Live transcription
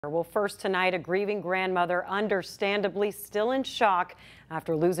Well, first tonight, a grieving grandmother understandably still in shock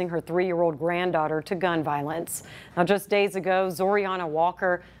after losing her 3-year-old granddaughter to gun violence. Now, just days ago, Zoriana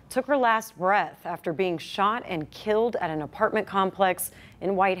Walker took her last breath after being shot and killed at an apartment complex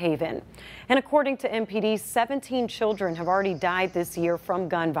in Whitehaven. And according to MPD, 17 children have already died this year from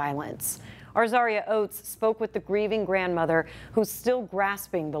gun violence. Our Zaria Oates spoke with the grieving grandmother who's still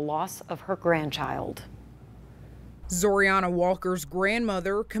grasping the loss of her grandchild. Zoriana Walker's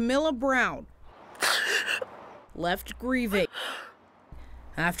grandmother, Camilla Brown, left grieving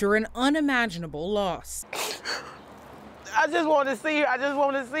after an unimaginable loss. I just want to see her. I just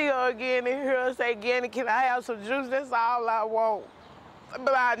want to see her again and hear her say, "Granny, can I have some juice?" That's all I want.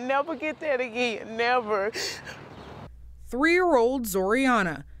 But I'll never get that again, never. 3-year-old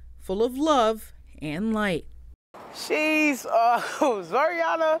Zoriana, full of love and light.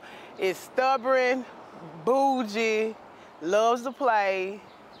 Zoriana is stubborn, bougie, loves to play.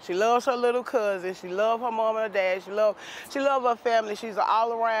 She loves her little cousin. She loves her mom and her dad. She loves her family. She's an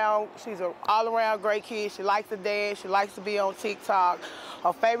all-around great kid. She likes to dance. She likes to be on TikTok.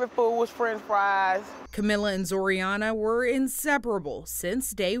 Her favorite food was French fries. Camilla and Zoriana were inseparable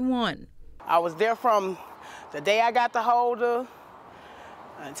since day one. I was there from the day I got to hold her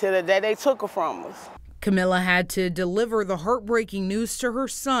until the day they took her from us. Camilla had to deliver the heartbreaking news to her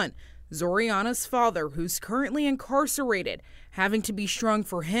son, Zoriana's father, who's currently incarcerated, having to be strong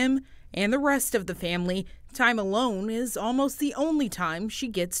for him and the rest of the family. Time alone is almost the only time she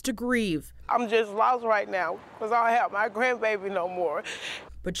gets to grieve. I'm just lost right now because I don't have my grandbaby no more.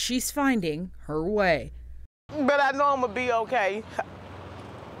 But she's finding her way. But I know I'm gonna be okay.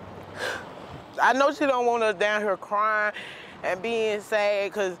 I know she don't want us down here crying and being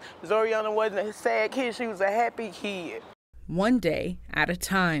sad, because Zoriana wasn't a sad kid, she was a happy kid. One day at a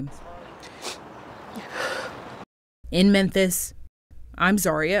time. In Memphis, I'm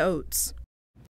Zaria Oates.